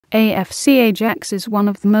AFC Ajax is one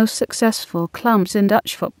of the most successful clubs in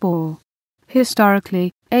Dutch football.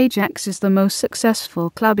 Historically, Ajax is the most successful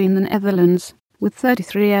club in the Netherlands, with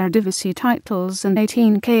 33 Eredivisie titles and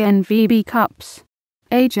 18 KNVB Cups.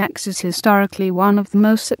 Ajax is historically one of the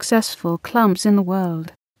most successful clubs in the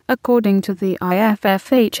world. According to the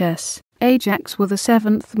IFFHS, Ajax were the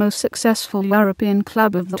 7th most successful European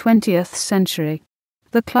club of the 20th century.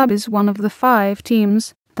 The club is one of the 5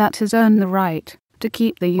 teams that has earned the right to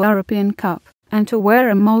keep the European Cup and to wear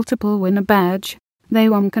a multiple winner badge. They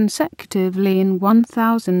won consecutively in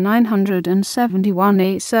 1971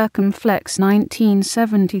 A circumflex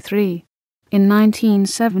 1973. In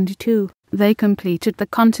 1972, they completed the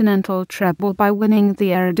continental treble by winning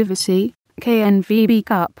the Eredivisie, KNVB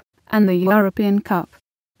Cup, and the European Cup.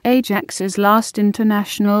 Ajax's last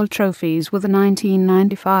international trophies were the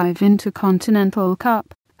 1995 Intercontinental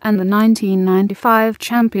Cup and the 1995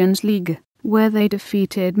 Champions League, where they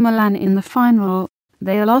defeated Milan in the final.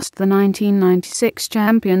 They lost the 1996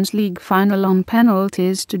 Champions League final on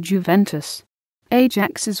penalties to Juventus.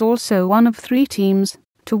 Ajax is also one of 3 teams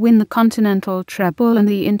to win the continental treble and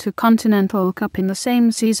the Intercontinental Cup in the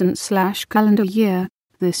same season/calendar year.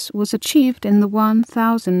 This was achieved in the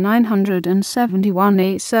 1971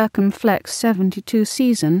 A circumflex 72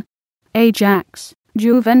 season. Ajax,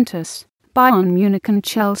 Juventus, Bayern Munich and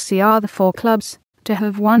Chelsea are the 4 clubs to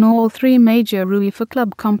have won all 3 major UEFA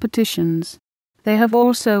club competitions. They have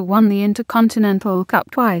also won the Intercontinental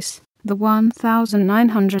Cup twice, the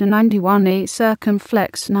 1991 A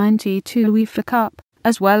circumflex 92 UEFA Cup,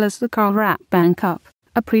 as well as the Carabao Cup,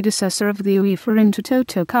 a predecessor of the UEFA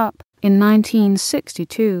Intertoto Cup, in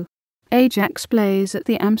 1962. Ajax plays at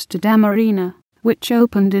the Amsterdam Arena, which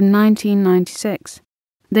opened in 1996.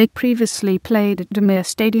 They previously played at De Meer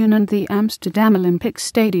Stadium and the Amsterdam Olympic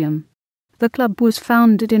Stadium. The club was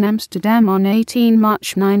founded in Amsterdam on 18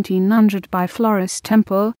 March 1900 by Floris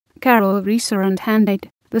Tempel, Karel Rieser and Handade,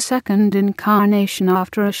 the second incarnation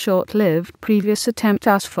after a short-lived previous attempt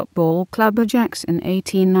as Football Club Ajax in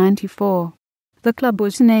 1894. The club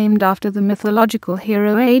was named after the mythological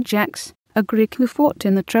hero Ajax, a Greek who fought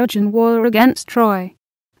in the Trojan War against Troy.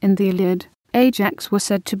 In the Iliad, Ajax was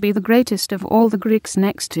said to be the greatest of all the Greeks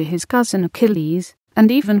next to his cousin Achilles, and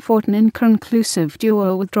even fought an inconclusive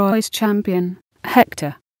duel with Troy's champion,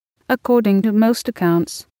 Hector. According to most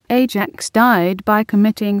accounts, Ajax died by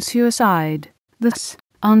committing suicide. Thus,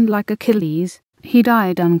 unlike Achilles, he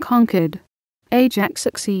died unconquered. Ajax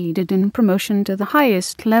succeeded in promotion to the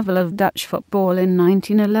highest level of Dutch football in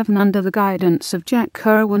 1911 under the guidance of Jack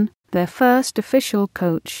Kerwin, their first official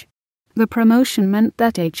coach. The promotion meant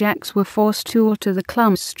that Ajax were forced to alter the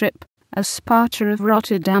club's strip, as Sparta of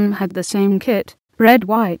Rotterdam had the same kit,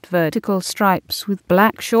 red-white vertical stripes with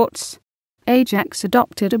black shorts. Ajax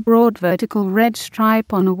adopted a broad vertical red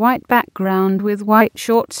stripe on a white background with white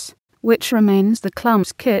shorts, which remains the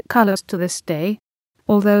club's kit colours to this day.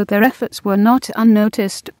 Although their efforts were not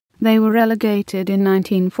unnoticed, they were relegated in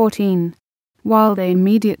 1914. While they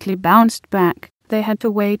immediately bounced back, they had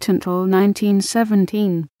to wait until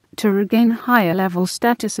 1917 to regain higher level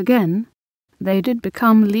status again. They did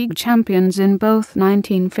become league champions in both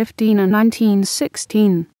 1915 and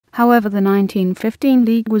 1916. However, the 1915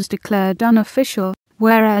 league was declared unofficial,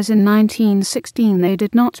 whereas in 1916 they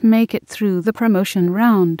did not make it through the promotion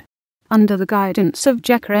round. Under the guidance of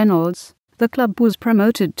Jack Reynolds, the club was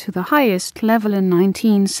promoted to the highest level in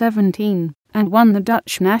 1917 and won the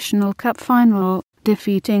Dutch National Cup final,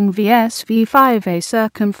 defeating VSV 5A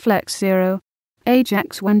circumflex 0.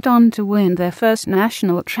 Ajax went on to win their first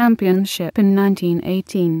national championship in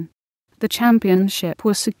 1918. The championship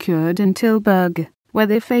was secured in Tilburg, where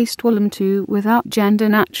they faced Willem II without Jan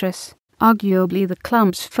Nattrass, arguably the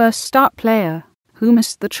club's first star player, who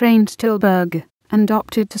missed the train to Tilburg and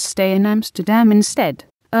opted to stay in Amsterdam instead,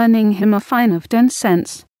 earning him a fine of 10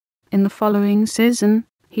 cents. In the following season,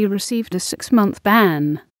 he received a 6-month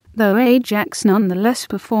ban, though Ajax nonetheless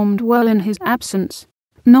performed well in his absence.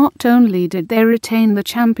 Not only did they retain the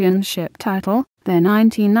championship title, their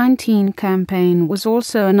 1919 campaign was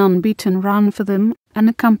also an unbeaten run for them, an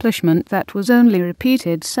accomplishment that was only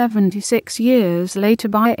repeated 76 years later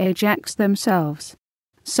by Ajax themselves.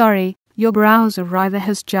 Sorry, your browser either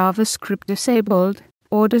has JavaScript disabled,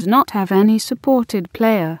 or does not have any supported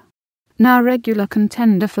player. Now regular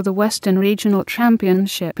contender for the Western Regional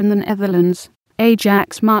Championship in the Netherlands,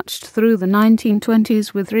 Ajax marched through the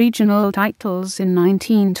 1920s with regional titles in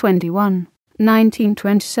 1921,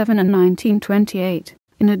 1927 and 1928,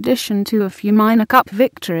 in addition to a few minor cup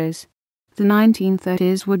victories. The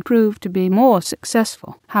 1930s would prove to be more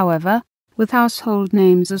successful, however, with household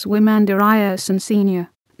names as Wim Anderiasen Sr.,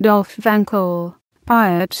 Dolf van Kool,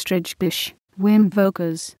 Aert Strijbush, Wim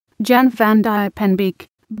Vokers, Jan van Diepenbeek,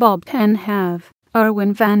 Bob ten Have,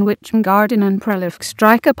 Erwin van Wijngaarden and prolific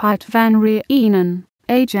striker Piet van Reenen.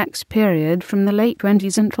 Ajax period from the late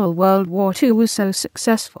 20s until World War II was so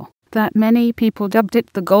successful that many people dubbed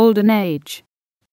it the Golden Age.